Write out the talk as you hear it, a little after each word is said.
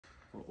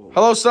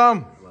Hello,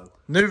 Sam. Hello.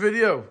 New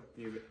video.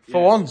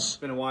 For once. It's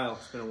been a while.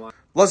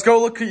 Let's go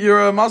look at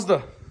your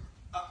Mazda.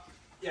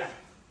 Yeah.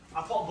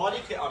 I put a body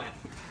kit on it.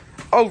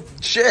 Oh,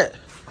 shit.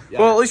 Yeah.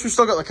 Well, at least we've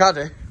still got the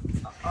caddy.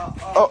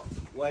 Oh.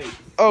 Wait.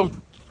 Oh,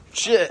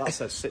 shit. That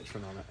says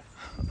Citroen on it.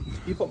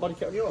 You put a body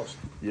kit on yours?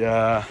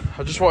 Yeah.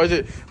 I just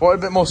wanted a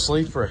bit more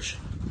sleeperish.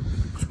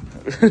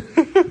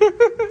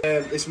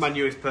 This is my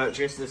newest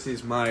purchase. This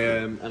is my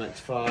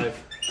MX-5.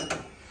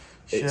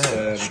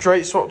 It's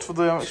straight swapped for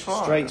the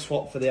MX-5. straight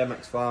swap for the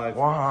MX-5.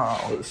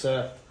 Wow. It's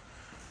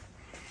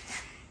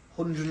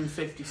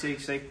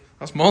 150cc.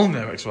 That's more than the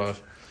MX-5.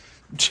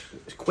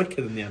 It's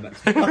quicker than the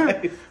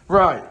MX-5.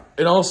 Right.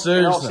 In all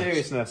In all seriousness.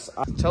 seriousness,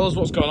 Tell us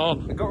what's going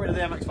on. I got rid of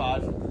the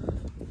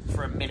MX-5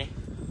 for a Mini.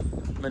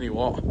 Mini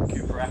what?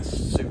 Cooper S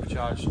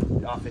supercharged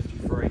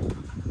R53.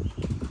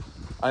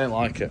 I didn't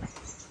like it.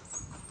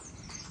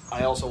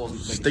 I also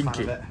wasn't a big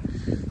Stinky. fan of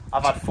it.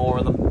 I've had 4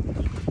 of them.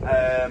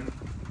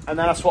 And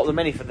then I swapped the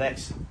Mini for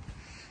this.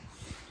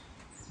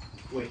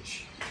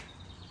 Which...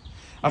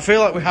 I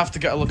feel like we have to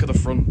get a look at the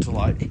front to,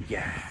 like,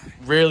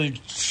 really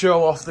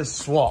show off this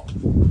swap.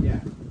 Yeah.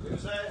 It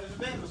was a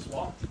bit of a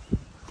swap.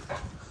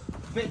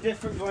 A bit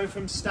different going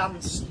from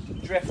stance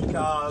drift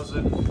cars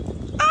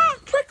and... Ah,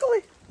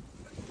 prickly!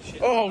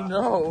 Oh, like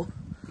no.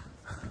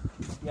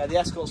 Yeah, the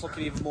Escort's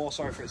looking even more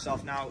sorry for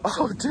itself now.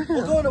 Oh, dear.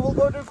 We'll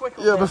go and do a quick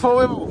look. Yeah,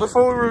 before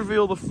we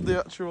reveal the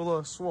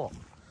actual swap,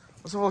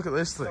 let's have a look at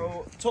this thing.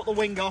 So, took the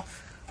wing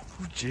off.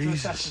 Oh, To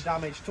assess Jesus. the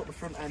damage, took the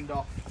front end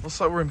off. Looks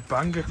like we're in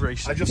Bangor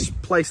racing. I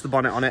just placed the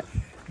bonnet on it.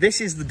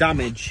 This is the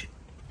damage.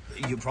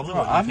 You probably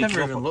won't I've pick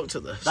never it even up. looked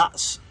at this.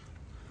 That's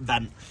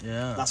bent.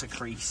 Yeah. That's a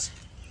crease.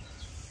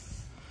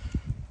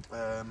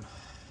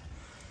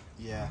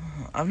 Yeah.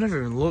 I've never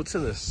even looked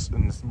at this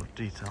in this much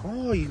detail.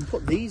 Oh, you can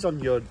put these on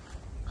your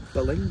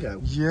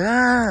Berlingo.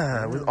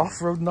 Yeah, with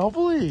off-road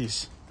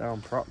knobblies.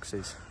 Down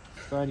proxies.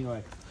 So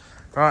anyway,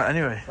 Right,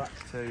 anyway, back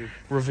to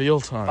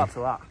reveal time.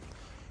 that.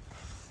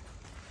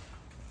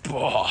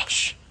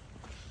 Bosh.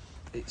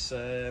 It's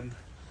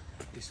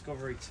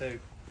Discovery 2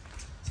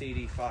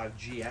 TD5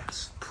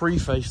 GS.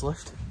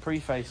 Pre-facelift.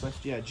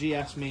 Pre-facelift, yeah.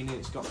 GS meaning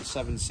it's got the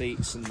 7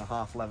 seats and the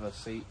half leather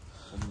seat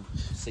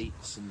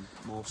and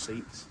more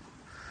seats.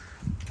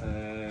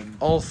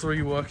 All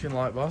 3 working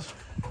light bars.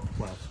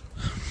 Well,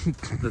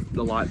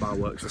 the light bar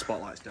works, the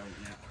spotlights don't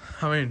yet.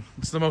 I mean,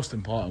 it's the most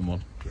important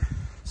one.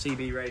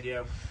 CB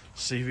radio,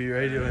 CV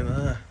radio in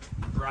there.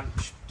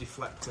 branch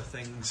deflector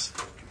things.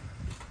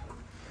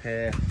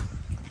 Here.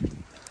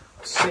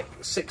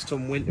 6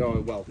 ton winch.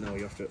 Oh well, no,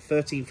 you have to.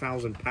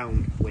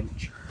 £13,000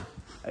 winch.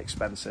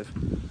 Expensive.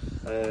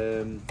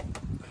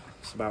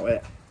 That's about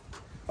it.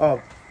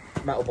 Oh,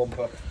 metal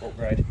bumper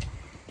upgrade.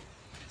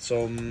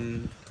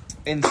 Some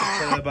Inter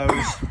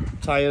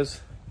turbos,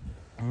 tyres.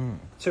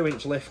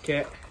 2-inch lift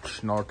kit.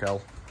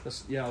 Snorkel.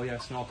 Yeah,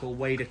 snorkel,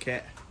 wader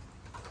kit.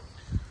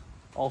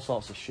 All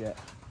sorts of shit.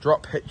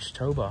 Drop hitch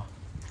tow bar.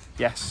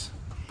 Yes.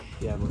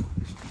 Yeah, but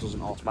it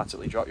doesn't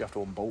automatically drop, you have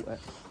to unbolt it.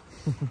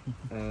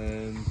 I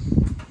don't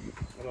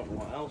know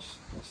what else.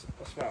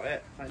 That's about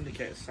it. That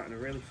indicator's sat in a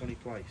really funny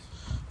place.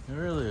 It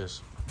really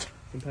is.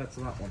 Compared to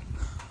that one.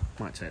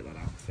 Might take that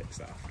out and fix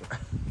that after.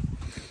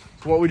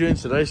 So what are we doing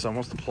today, Sam?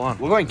 What's the plan?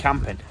 We're going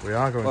camping. We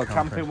are going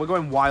camping. We're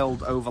going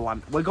wild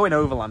overland. We're going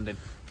overlanding.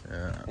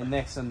 Yeah. In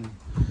this and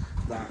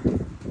that.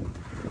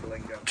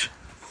 Lingo.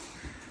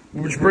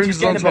 Which brings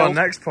us on to our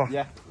next part.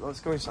 Yeah, let's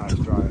go inside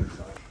and drive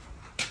inside.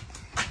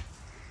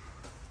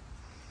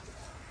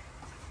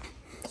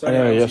 So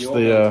Anyway, yes,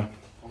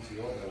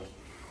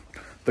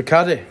 the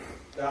caddy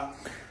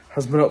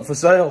has been up for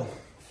sale.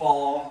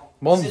 For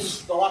months.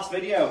 Since the last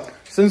video.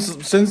 Since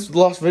the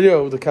last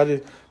video, the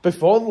caddy.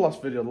 Before the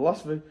last video,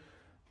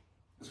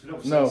 It's been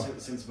up for sale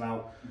since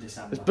about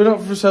December. It's been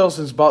up for sale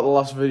since about the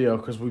last video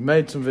because we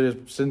made some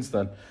videos since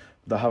then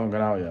that haven't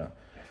gone out yet.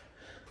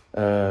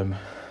 And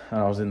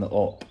I was in the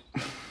up.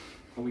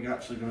 Are we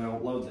actually going to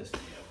upload this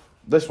video?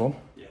 This one?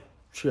 Yeah.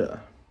 Sure.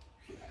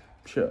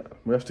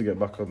 We have to get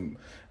back on. We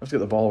have to get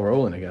the ball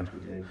rolling again. We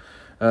do.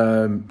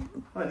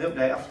 Well, the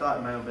update, I've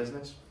started my own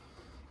business.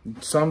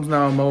 Sam's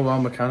now a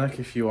mobile mechanic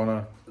if you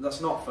wanna.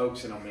 That's not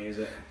focusing on me, is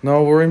it?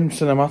 No, we're in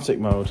cinematic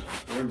mode.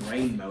 We're in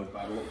rain mode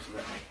by the looks of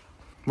it.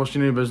 What's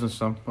your new business,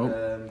 Sam?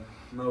 Oh.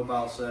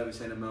 Mobile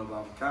servicing and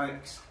mobile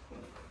mechanics.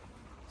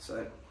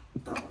 So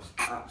that was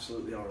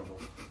absolutely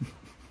horrible.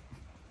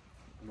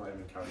 I'm not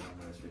even carrying on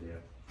with this video.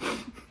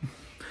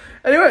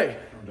 Anyway,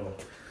 I'm done.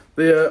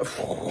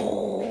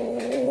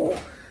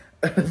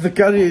 The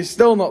caddy is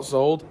still not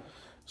sold,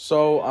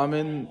 so I'm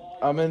in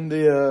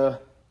the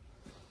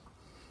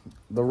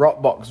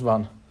Rockbox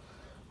van,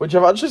 which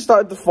I've actually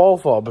started to fall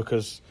for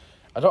because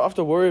I don't have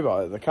to worry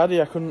about it. The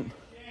caddy I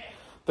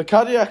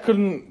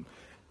couldn't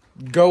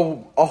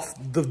go off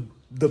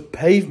the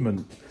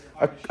pavement.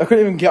 I couldn't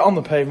even get on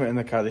the pavement in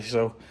the caddy,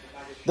 so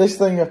this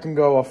thing I can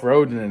go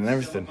off-roading and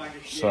everything.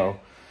 So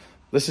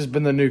this has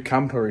been the new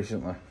camper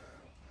recently.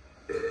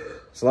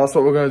 So that's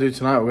what we're going to do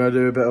tonight. We're going to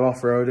do a bit of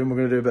off-roading. We're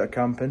going to do a bit of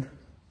camping.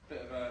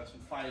 Bit of some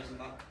fires and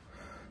that.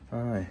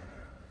 Aye.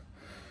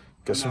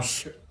 Get some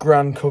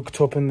gran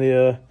cooked up in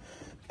the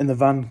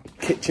van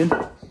kitchen.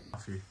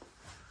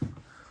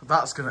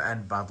 That's gonna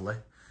end badly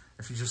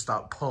if you just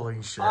start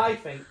pulling shit. I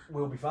think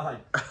we'll be fine.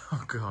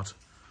 Oh god.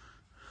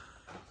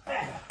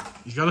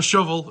 You got a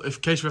shovel in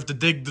case we have to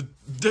dig the.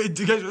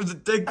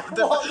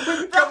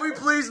 Can we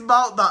please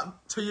mount that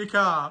to your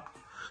car?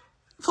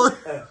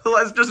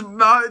 Let's just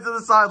mount it to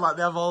the side like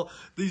they have all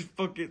these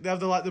fucking. They have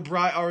the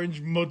bright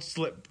orange mud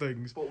slip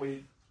things.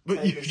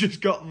 But you've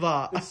just got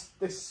that.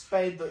 This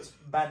spade that's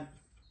bent.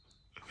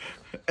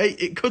 Hey,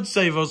 it could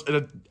save us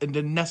in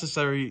a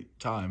necessary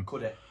time.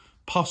 Could it?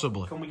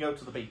 Possibly. Can we go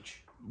to the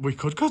beach? We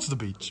could go to the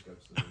beach.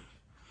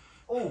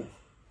 Oh,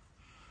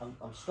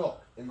 I'm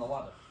stuck in the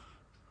ladder.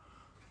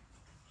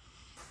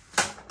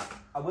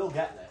 I will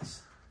get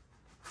this.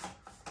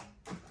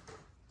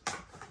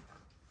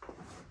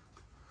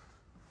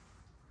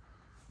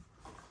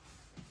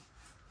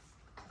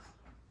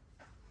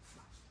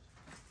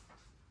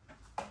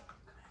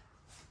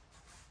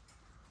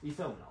 Are you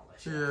filming all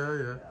this?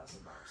 Yeah. That's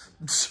embarrassing.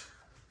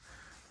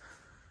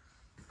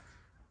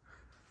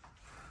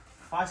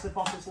 If I slip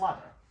off this ladder,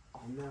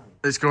 oh no.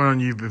 It's going on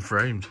You've Been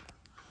Framed.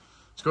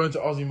 It's going to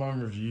Aussie Man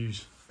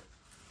Reviews.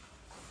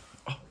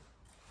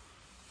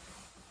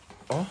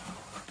 Oh,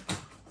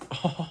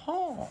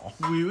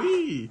 wee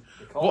wee.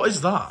 What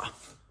is that?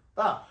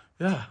 That?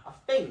 Yeah. I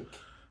think.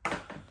 I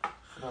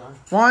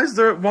don't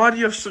know. Why do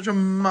you have such a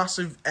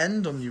massive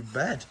end on your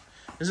bed?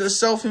 Is it a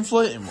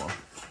self-inflating one?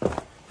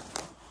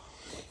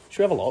 Should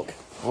we have a look?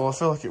 Well, I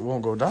feel like it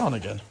won't go down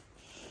again.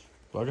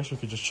 But I guess we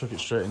could just chuck it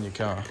straight in your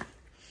car.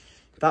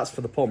 That's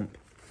for the pump.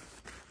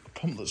 A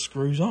pump that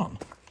screws on?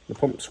 The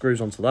pump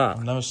screws onto that.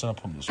 I've never seen a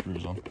pump that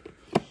screws on.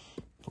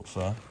 But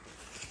fair.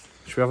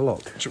 Should we have a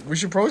look? We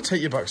should probably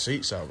take your back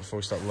seats out before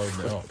we start loading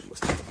it up.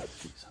 Let's take the back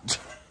seats out.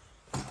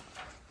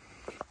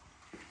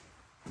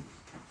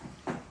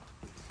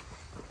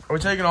 Are we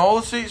taking all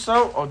the seats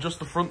out, or just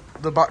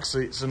the back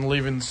seats and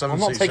leaving the 7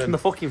 seats in? I'm not taking the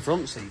fucking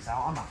front seats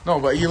out, am I? No,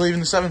 but are you leaving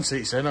the 7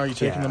 seats in, or are you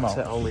taking them out?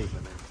 I'll leave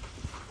them in.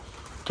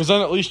 Because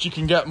then at least you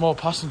can get more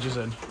passengers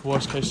in,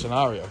 worst case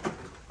scenario.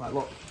 Like,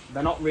 look,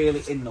 they're not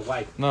really in the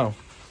way. No.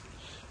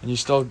 And you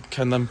still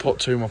can then put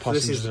 2 more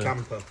passengers in. This is the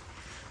camper.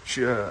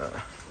 Sure.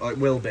 Like,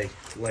 will be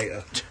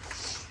later.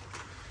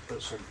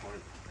 At some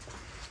point.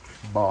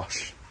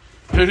 Bosh.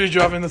 Who did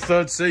you have in the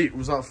 3rd seat?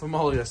 Was that for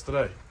Molly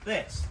yesterday?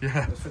 This?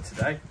 Yeah. That's for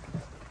today.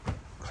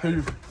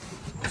 Who?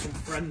 Some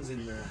friends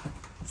in there.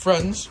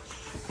 Friends?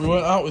 We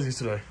weren't out with you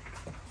today.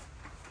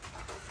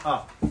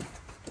 Oh.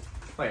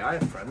 Wait, I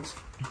have friends.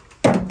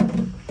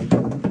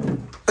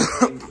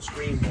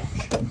 Screen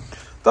wash.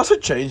 That's a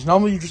change.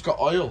 Normally you've just got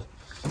oil.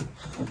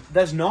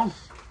 There's none.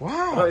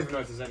 Wow. I don't even know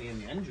if there's any in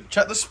the engine.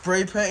 Check the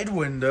spray painted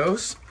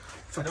windows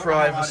for I don't know how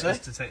hard privacy. it is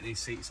to take these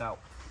seats out.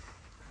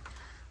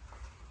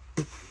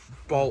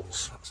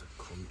 Bolts. That's a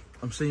cunt.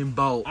 I'm seeing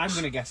bolts. I'm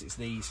going to guess it's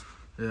these.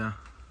 Yeah.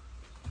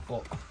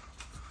 But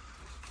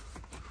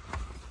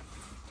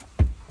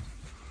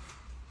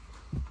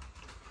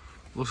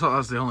Looks like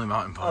that's the only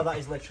mountain pipe. oh, that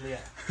is literally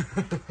it.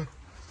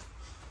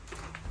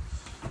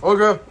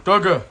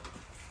 Dogger.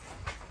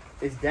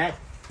 It's dead.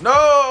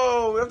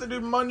 No, we have to do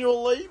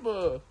manual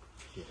labour.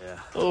 Yeah.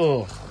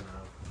 Oh.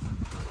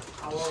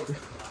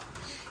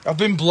 I've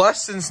been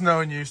blessed since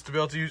knowing you to be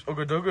able to use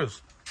Ugga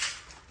Duggers.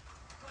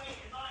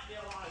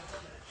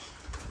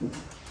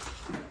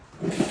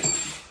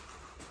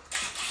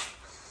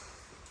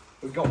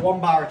 We've got 1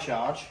 bar of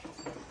charge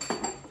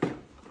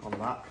on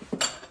that.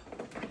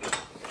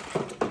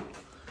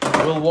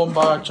 Will 1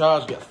 bar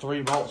charge get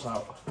 3 bolts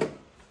out?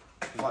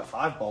 There's like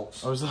 5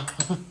 bolts. Oh, is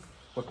that?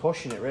 We're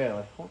pushing it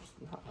really. What's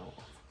that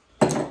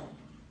out?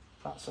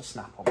 That's a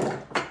snap on.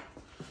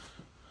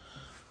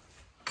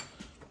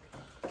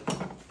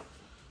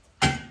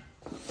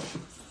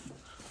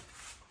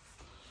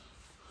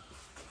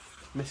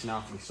 Missing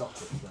half of my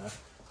sockets there.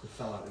 They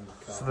fell out in the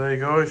car. So there you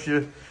go. If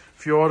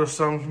you order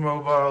Sam's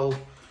mobile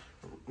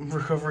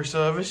recovery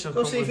service,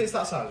 Go see if it's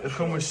that size. it'll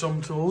come with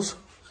some tools.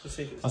 Go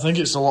see if it's I think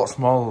it's a lot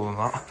smaller than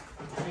that.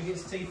 I think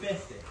it's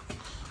T50.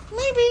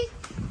 Maybe.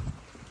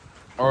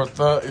 Or a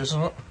 30,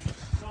 isn't it?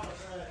 Not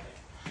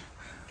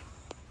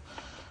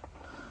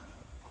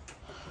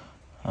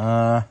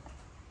a 30.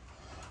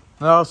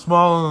 No,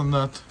 smaller than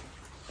that.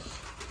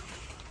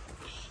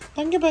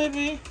 Thank you,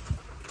 baby.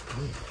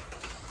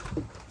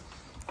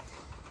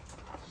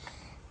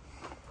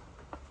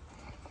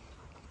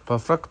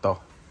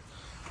 Perfecto.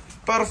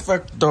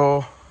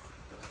 Perfecto.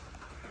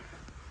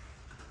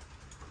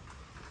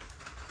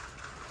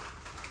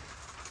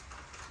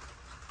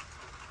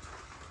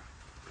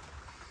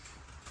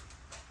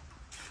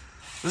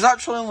 There's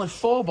actually only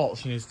 4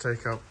 bolts you need to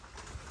take out.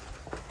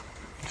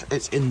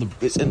 It's in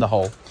the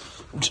hole.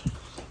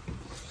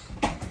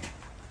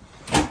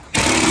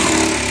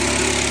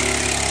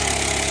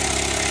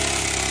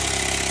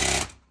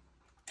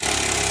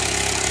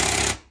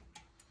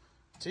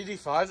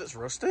 TD5 that's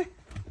rusty?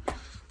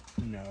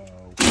 No.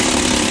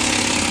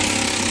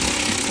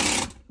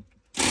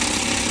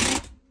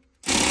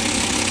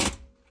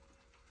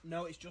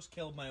 No, it's just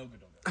killed my Ugga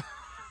Dugger.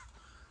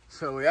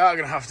 So we are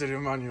going to have to do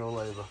manual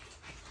labour.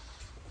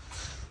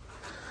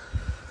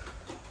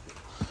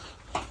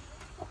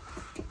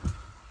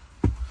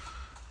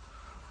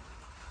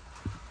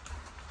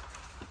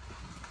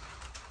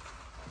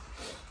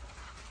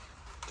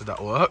 Did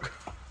that work?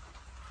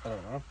 I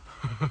don't know.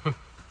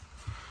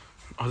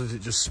 Or did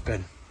it just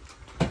spin?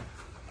 Not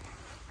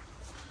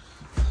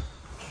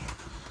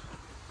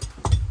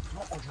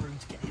much room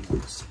to get in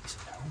with the seats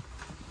down.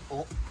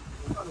 Oh,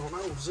 I don't know.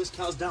 Is this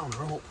car's down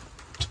or up?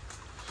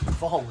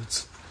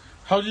 Forwards.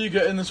 How do you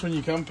get in this when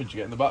you're camping? Do you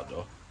get in the back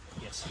door?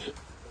 Yes.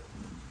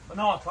 But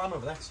no, I climb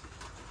over this.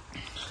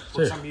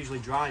 Because I'm usually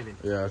driving.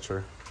 Yeah,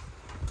 true.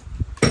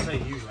 I say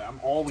usually,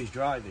 I'm always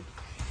driving.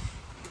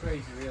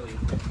 Crazy, really. My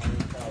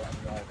own car, I'm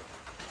driving.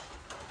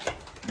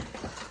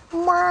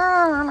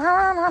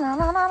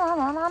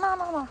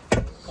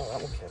 Oh,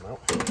 that one came out.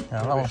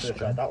 Yeah, that one's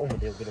tried that one with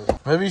the other.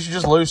 Maybe you should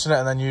just loosen it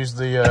and then use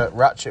the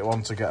ratchet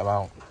one to get them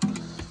out.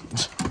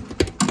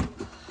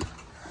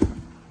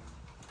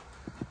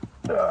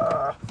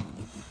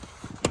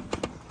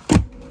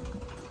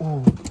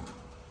 Oh,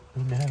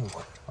 no.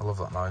 I love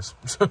that noise.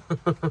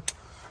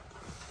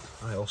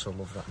 I also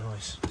love that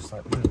noise. It's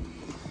like,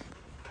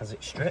 has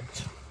it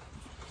stripped?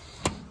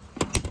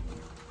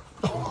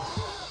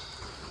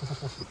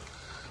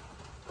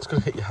 It's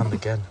going to hit your hand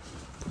again.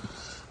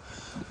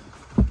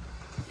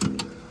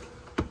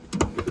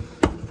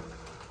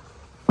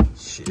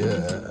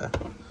 Yeah.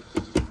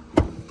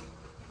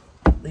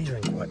 These are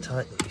in quite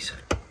tight, these.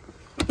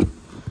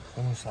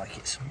 Almost like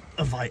it's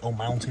a vital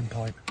mounting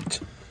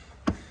point.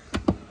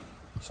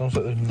 Sounds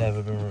like they've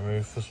never been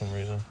removed for some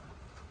reason.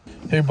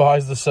 Who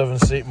buys the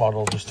 7-seat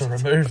model just to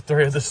remove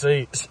 3 of the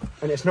seats?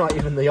 And it's not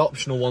even the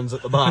optional ones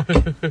at the back.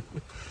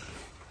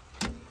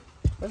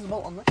 Where's the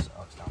bolt on this?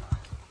 Oh, it's down there.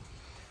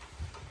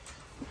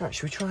 Right,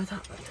 should we try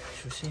that then?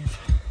 Should we see if...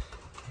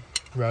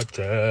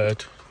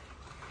 Ratchet.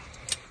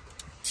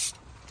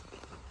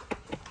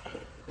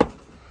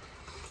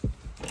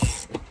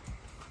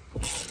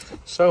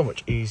 So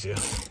much easier.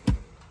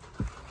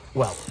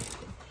 Well.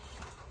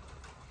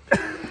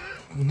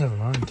 Never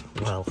mind.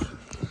 Well.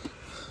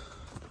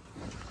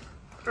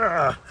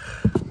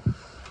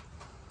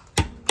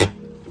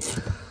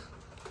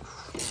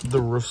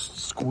 The rust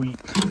squeak.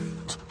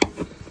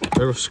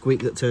 A rough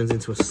squeak that turns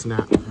into a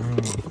snap.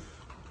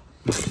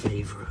 My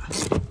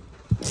favourite.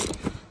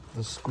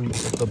 The squeak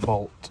of the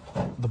bolt.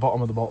 The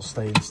bottom of the bolt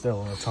staying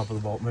still and the top of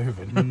the bolt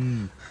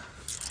moving.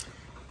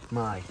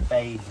 My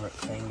favourite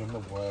thing in the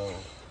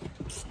world.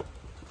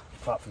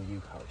 Apart from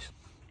you, Harris.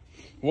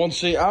 1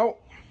 seat out.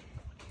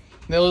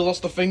 Nearly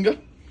lost a finger.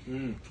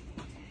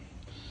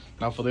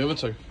 Now for the other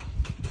 2.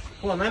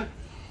 Come on then.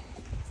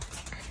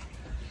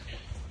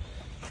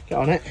 Get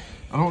on it.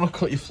 I don't want to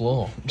cut your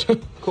floor.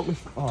 Cut me.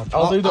 Oh,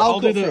 I'll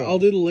do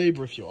the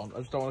labour if you want. I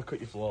just don't want to cut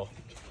your floor.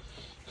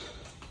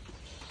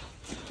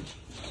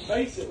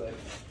 Basically,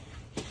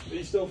 are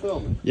you still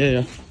filming?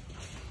 Yeah.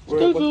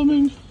 Still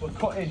filming. We're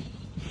cutting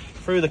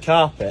through the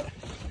carpet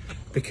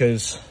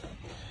because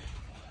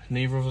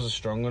neither of us are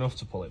strong enough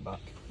to pull it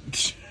back.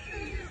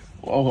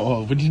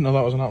 Oh, we didn't know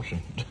that was an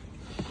option.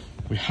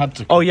 We had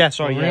to. Oh yeah,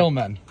 sorry. We're real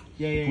men.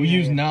 Yeah. We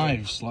use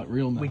knives like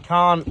real men. We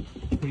can't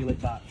peel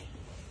it back.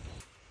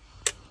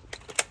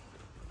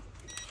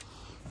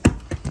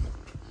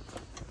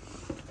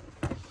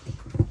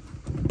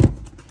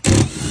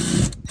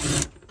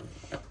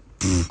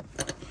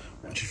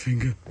 Watch your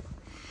finger.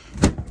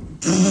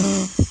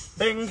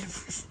 Bing.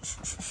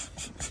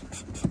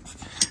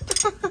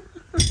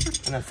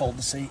 And then fold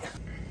the seat.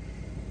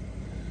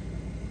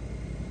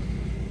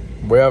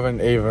 We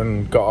haven't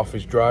even got off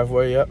his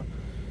driveway yet,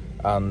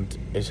 and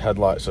his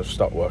headlights have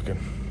stopped working.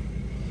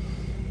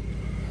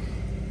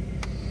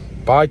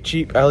 Buy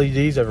cheap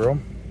LEDs,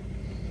 everyone.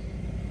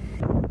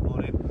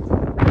 Morning.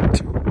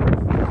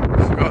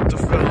 Forgot to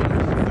film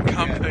the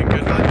camping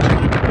and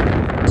actually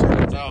took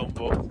it down,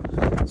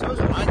 but So was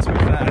it mine, to be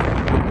fair.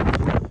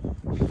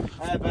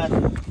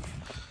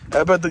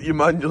 airbed that you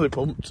manually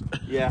pumped.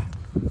 Yeah.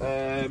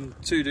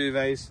 2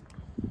 duvets,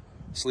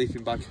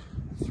 sleeping bag,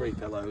 3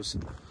 pillows.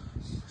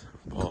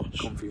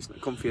 Bosh.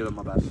 Comfier than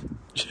my bed.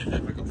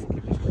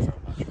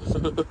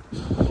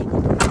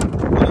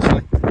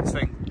 Honestly, this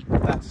thing,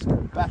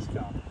 best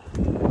car.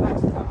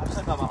 I've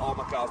said that about all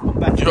my cars, but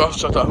best You car. have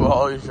said that about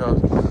all your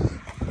cars.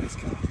 Best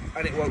car.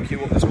 And it woke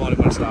you up this morning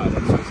when I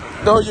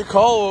started. No, your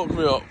call woke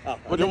me up, Oh,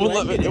 but it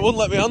wouldn't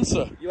let me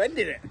answer. You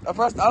ended it. I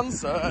pressed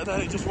answer and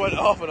then it just went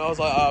off, and I was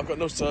like, oh, I've got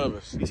no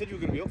service. You said you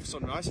were going to be up for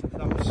sunrise.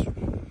 That was.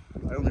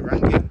 I only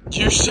rang you.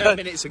 You said 10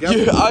 minutes ago.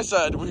 I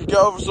said we could get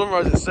over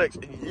sunrise at 6,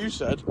 and you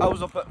said, I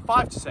was up at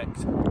 5 to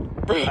 6.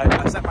 bro,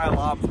 I set my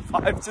alarm for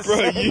 5 to 6.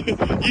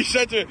 bro, you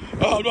said to me,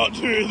 oh, I'm not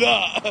doing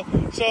that.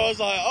 So I was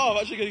like, oh, I'm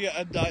actually gonna get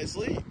a night's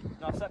sleep.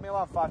 No, I set my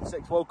alarm 5 to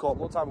 6. Woke up,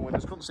 looked out my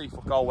windows, couldn't see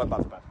fuck all, went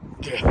back to bed.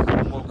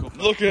 Yeah. Woke up.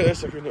 Looking at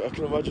this, I can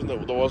imagine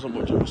that there wasn't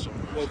much of a sun.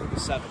 Woke up at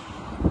 7.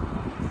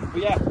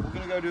 But yeah, we're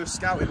going to go do a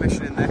scouting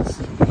mission in this.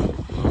 To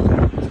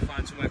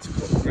find somewhere to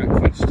cook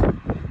breakfast.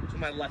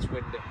 Somewhere less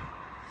windy.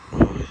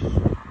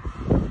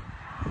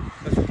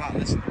 Let's part of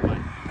this in the way.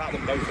 park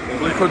them both at the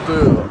We way. could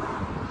do that.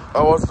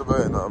 I was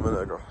debating that a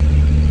minute ago.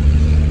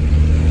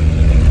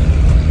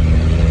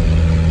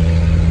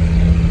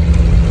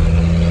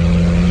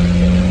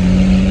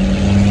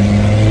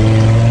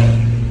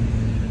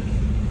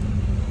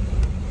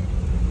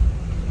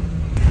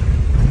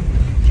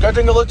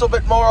 Getting a little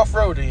bit more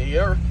off-roady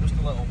here. Just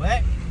a little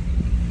bit.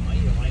 Might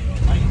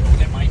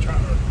get my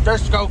tractor.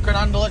 Disco can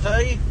handle it,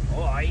 eh?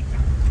 Alright.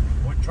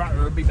 One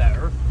tractor would be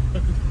better.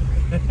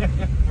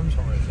 I'm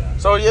sorry for that.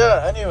 So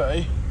yeah,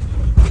 anyway.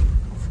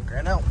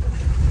 Fucking hell.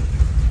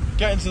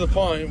 Getting to the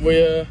point,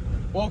 we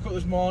woke up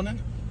this morning,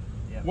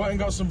 Yeah. went and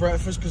got some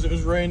breakfast because it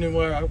was raining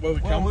where we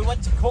camped. Well, we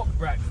went to cook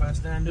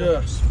breakfast and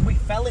Yes. we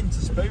fell into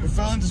We spoons.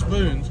 fell into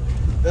Spoons,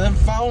 and then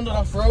found an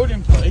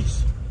off-roading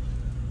place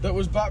that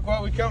was back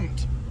where we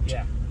camped.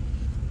 Yeah.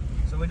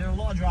 So we do a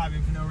lot of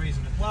driving for no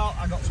reason. Well,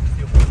 I got some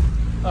fuel.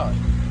 Oh,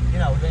 You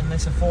know, in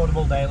this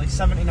affordable daily,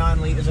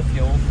 79 litres of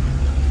fuel.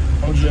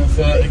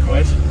 130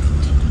 quid. It's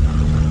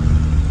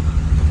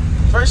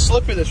very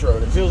slippy, this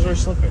road. It feels very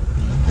slippy.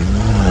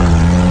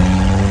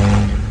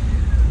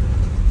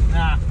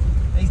 Nah,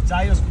 these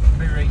tyres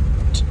be right.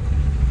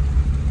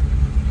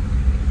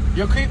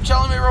 You keep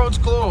telling me road's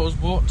closed,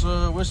 but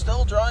we're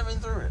still driving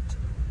through it.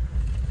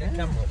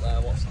 Camera up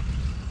there, what's that?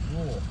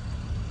 Whoa.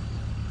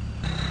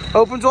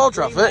 Open to all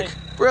traffic.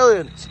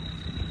 Brilliant.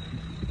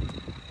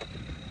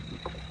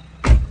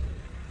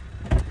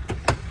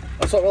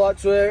 That's what we like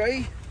to hear,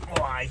 eh?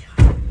 Why?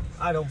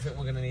 I don't think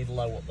we're going to need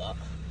low up that.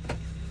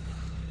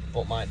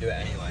 But might do it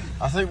anyway.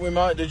 I think we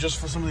might do just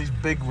for some of these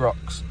big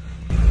rocks.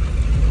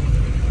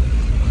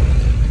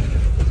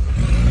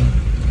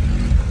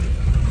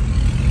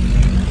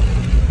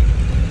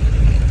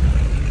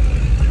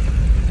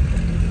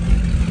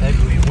 Maybe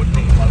we would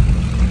need low.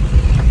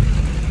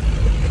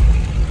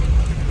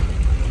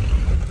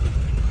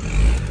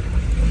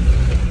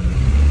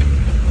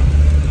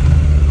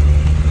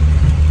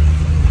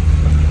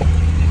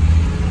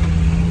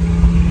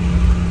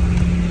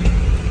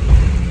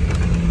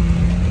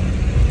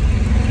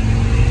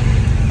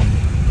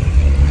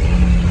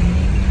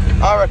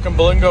 I reckon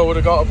Belingo would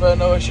have got up there,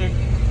 no issue.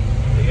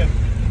 Yeah.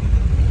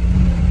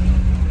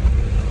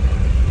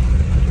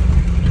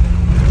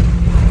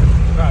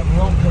 Right, we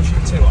won't push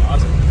it too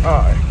hard.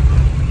 Aye.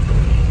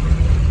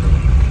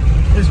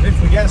 Because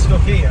if we get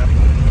stuck here,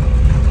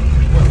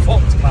 we're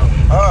fucked, pal.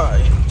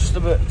 Aye, just a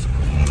bit.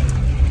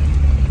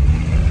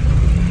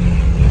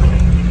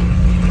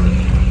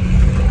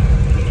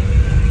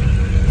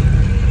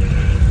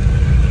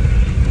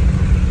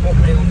 What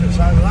may look at the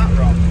side of that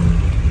rock?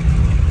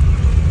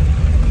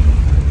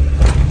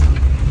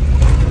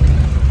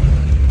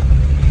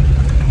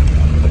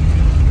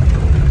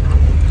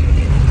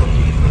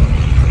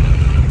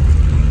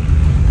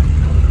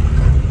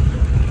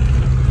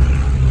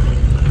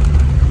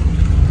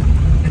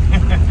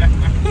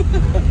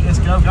 This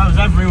girl goes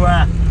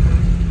everywhere.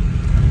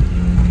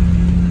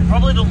 It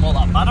probably doesn't look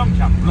that bad on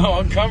camera. No,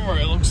 on camera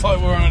it looks like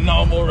we're on a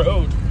normal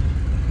road.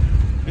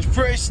 It's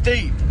pretty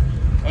steep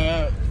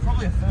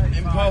Probably a 35.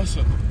 in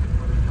person.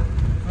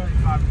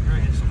 35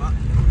 degrees, something.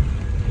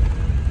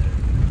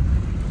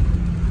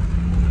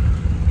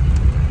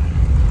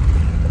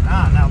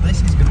 Now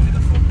this is going to be the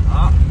fun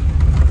part.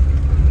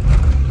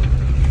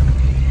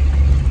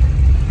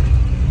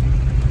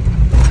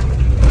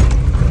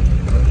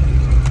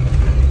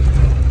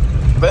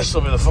 This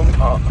will be the fun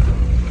part.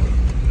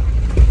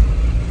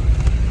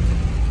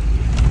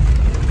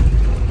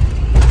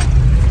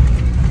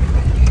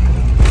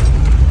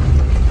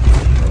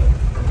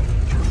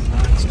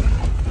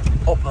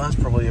 Up there's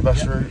probably your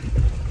best route.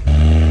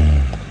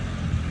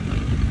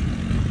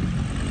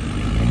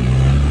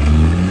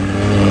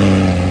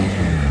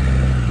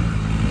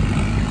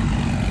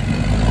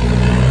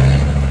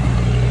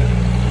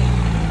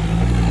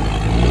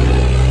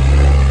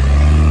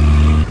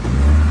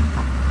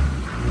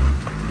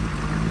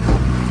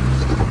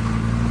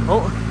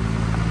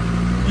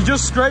 Oh, you're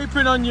just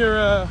scraping on your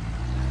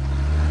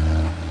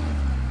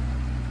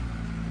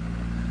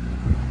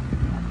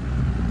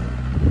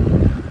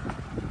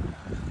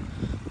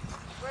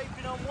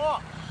Scraping on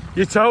what?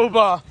 your tow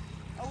bar.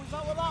 Oh, is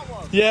that what that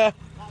was? Yeah,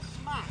 That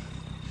smack?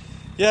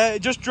 yeah,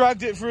 it just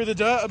dragged it through the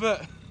dirt a bit.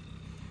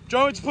 Do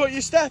you want me to put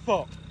your step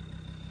up?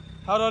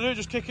 How do I do it?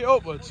 Just kick it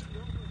upwards?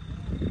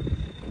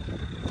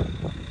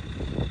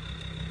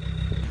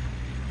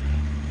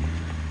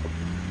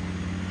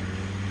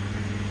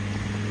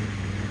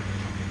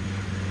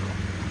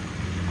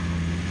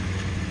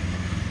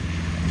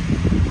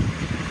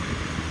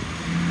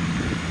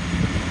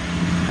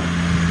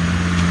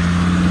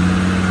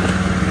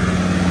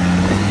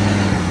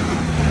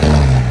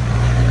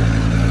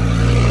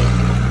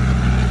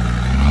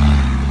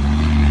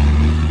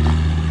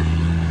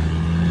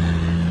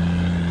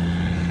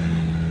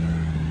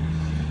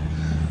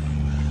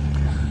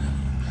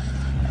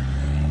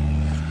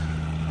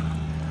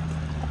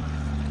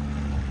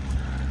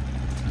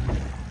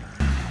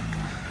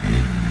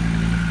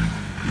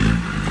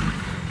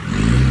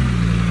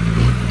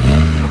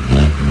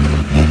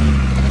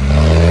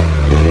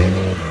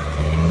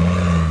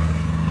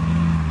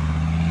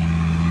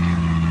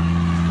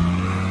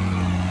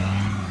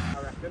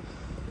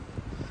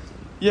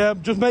 Yeah,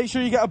 just make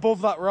sure you get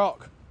above that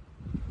rock.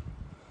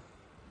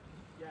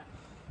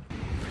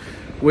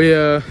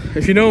 Yeah.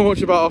 If you know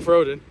much about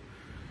off-roading,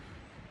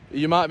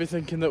 you might be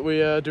thinking that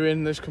we are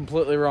doing this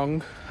completely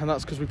wrong, and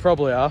that's because we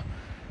probably are.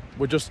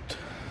 We're just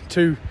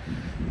two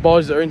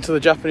boys that are into the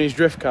Japanese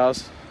drift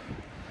cars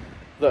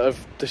that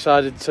have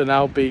decided to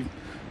now be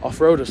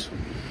off-roaders.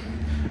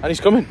 And he's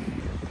coming.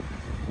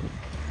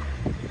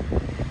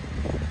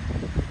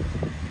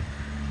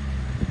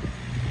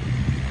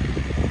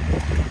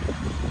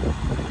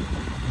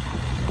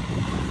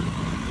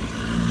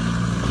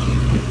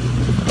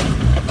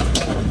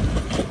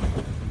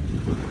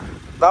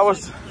 That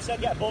was... You said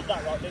get above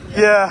that rock, didn't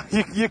you? Yeah,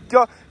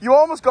 you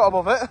almost got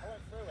above it. I went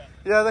through it.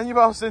 Yeah, then you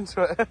bounced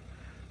into it.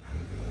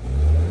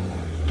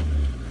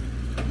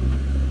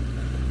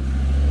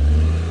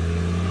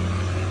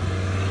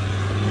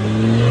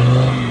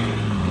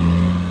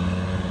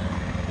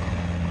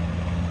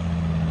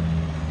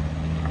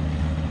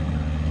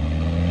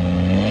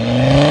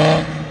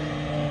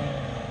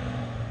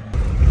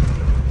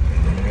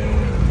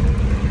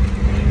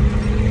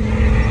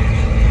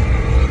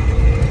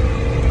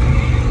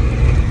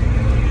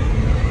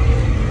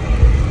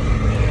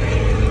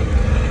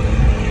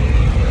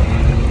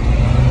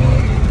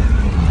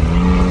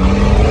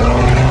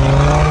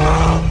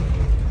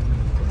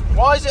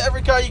 Why is it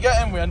every car you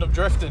get in we end up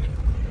drifting?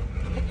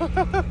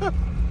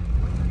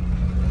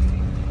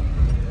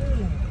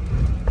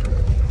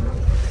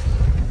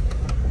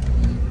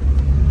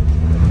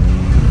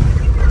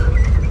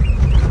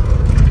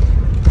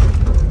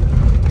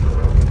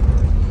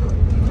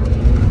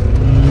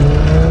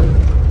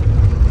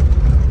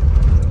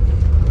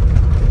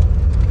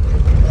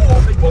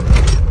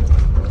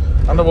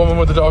 And the woman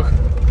with the dog.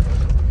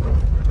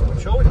 I'm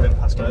sure we've been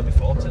past her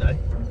before today.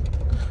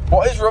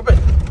 What is rubbing?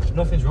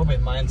 Nothing's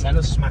rubbing, my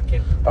antenna's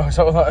smacking. Oh, is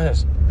that what that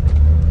is?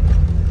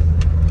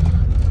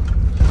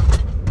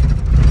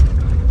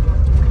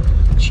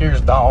 Cheers,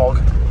 dog.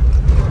 Do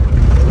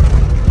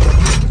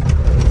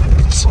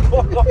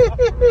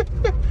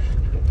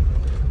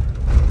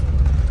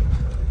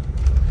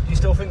you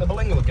still think the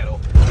Berlinga would get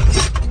up?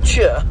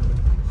 Sure.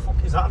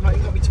 Fuck is that? I've not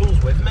even got my tools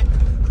with me.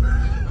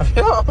 Have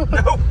you not?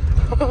 No!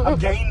 I've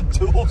gained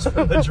tools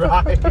from the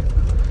drive.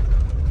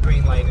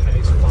 Green lane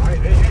is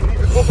fine.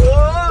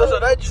 There's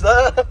an edge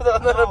there,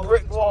 and then a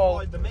brick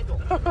wall. The middle.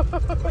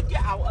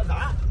 Get out of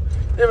that.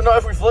 Even not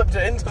if we flipped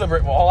it into the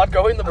brick wall, I'd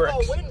go in the bricks.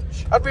 I've got a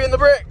winch. I'd be in the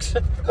bricks.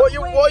 What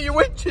are you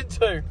winching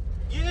to?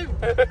 You!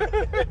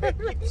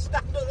 You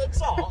stand at the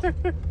top.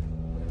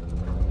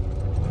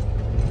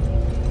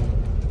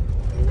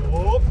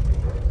 Whoop.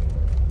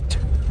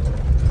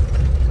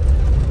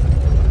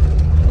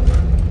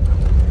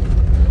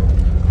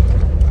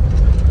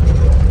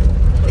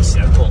 This is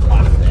a good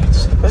laugh,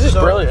 This is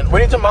brilliant.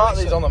 We need to mark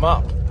these on the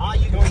map. Are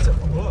you going to...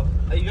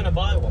 Are you going to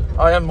buy one?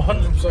 I am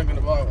 100% going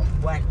to buy one.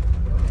 When?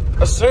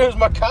 As soon as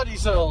my caddy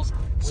sells,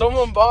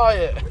 someone buy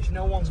it. Which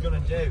no one's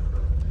going to do.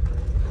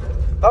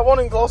 That one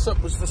in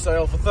Glossop was for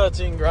sale for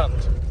 13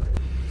 grand.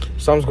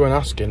 Sam's going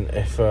asking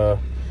if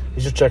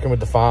he's just checking with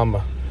the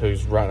farmer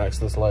who's right next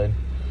to this lane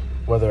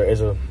whether it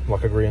is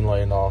like a green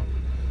lane or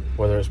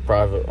whether it's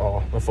private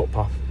or a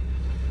footpath.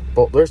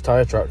 But there's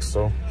tyre tracks,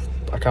 so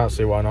I can't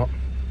see why not.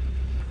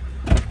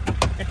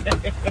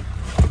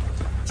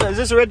 So is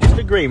this a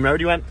registered green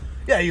road? You went,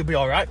 yeah, you'll be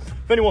alright.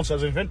 If anyone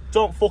says anything,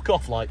 don't fuck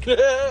off like. See,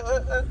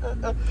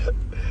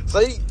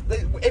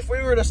 if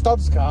we were in a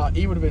Stod's car,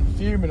 he would have been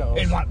fuming at us.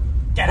 He's like,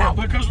 get out.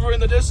 Because we're in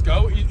the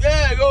disco,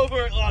 yeah, go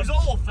for it, lads. He's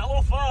all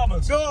fellow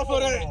farmers. Go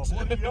for it.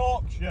 Bloody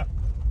Yorkshire.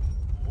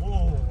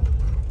 Oh,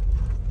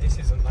 this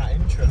isn't that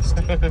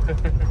interesting.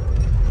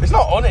 It's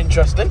not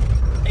uninteresting.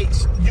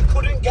 You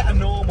couldn't get a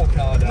normal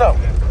car down No.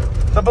 here.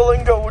 The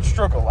Berlinga would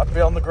struggle. I'd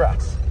be on the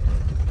grass.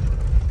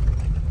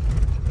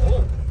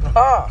 Oh.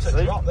 Ah, So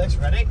see? drop this,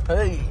 ready?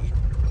 Hey.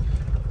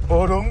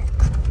 Ba-dum.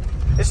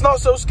 It's not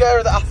so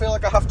scary that I feel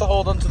like I have to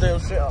hold on to the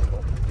old shit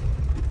handle.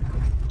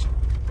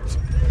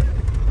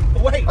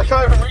 Wait. I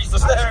can't even reach the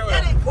steering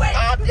wheel. Get it quick.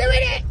 I'm doing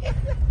it.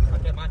 I'll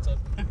get my turn.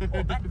 Oh,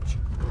 a bench.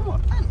 Oh, a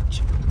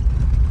bench.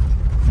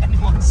 If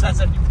anyone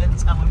says anything,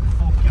 tell them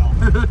fuck off.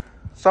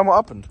 Sam, what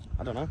happened?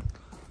 I don't know.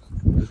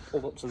 Just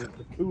pulled up to the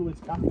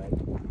coolest cafe,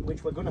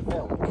 which we're going to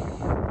film.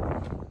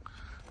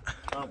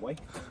 Aren't we?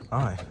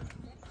 Aye.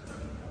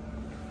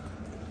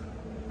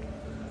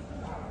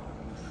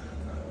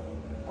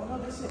 Oh no,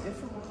 this is a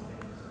different one.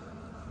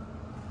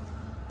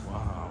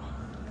 Wow.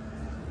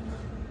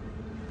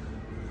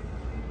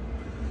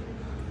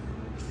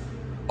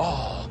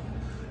 Oh,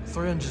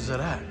 300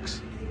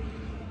 ZX.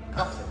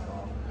 Classic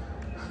car.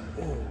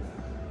 Oh.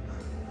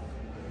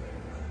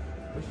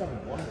 We should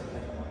have one.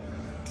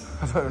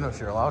 I don't even know if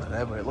you're allowed in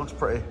here, but it looks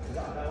pretty.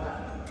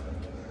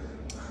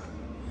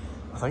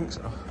 I think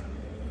so.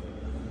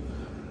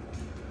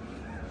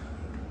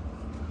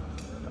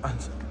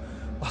 And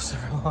last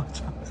ever large.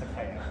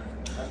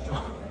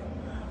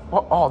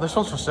 What? Oh, this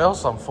one's for sale,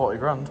 Sam. 40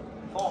 grand.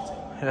 40?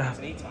 Yeah. It's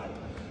an E-Type.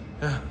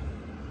 Yeah.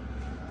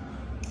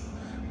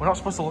 We're not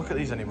supposed to look at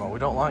these anymore. We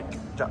don't like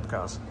Jap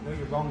cars. No,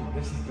 you're wrong.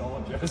 This is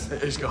gorgeous.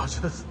 It is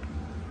gorgeous.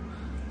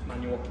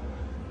 Manual.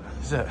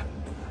 Is it?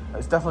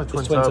 It's definitely twin,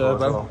 It's twin turbo.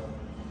 turbo. As well.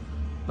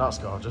 That's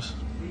gorgeous.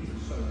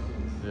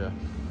 Yeah.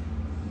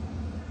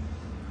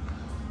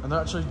 And they're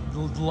actually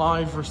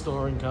live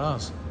restoring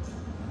cars.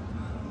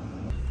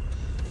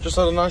 Just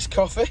had a nice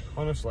coffee.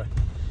 Honestly.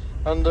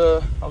 And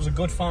That was a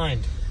good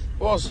find.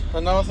 was.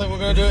 And now I think we're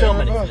going to do Did you it film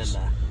in anything reverse.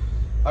 in there?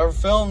 I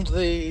filmed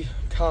the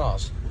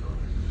cars.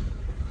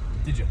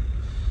 Did you?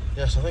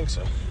 Yes, I think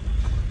so.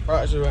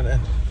 Right as we went in.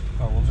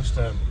 Oh, we'll just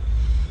we'll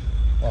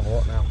have a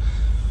look now.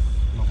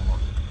 Another look.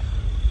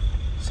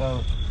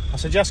 So, I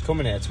suggest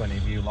coming here to any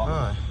of you lot.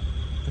 Aye.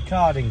 The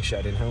carding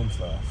shed in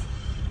Holmesworth.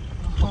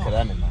 Look at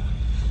them in there.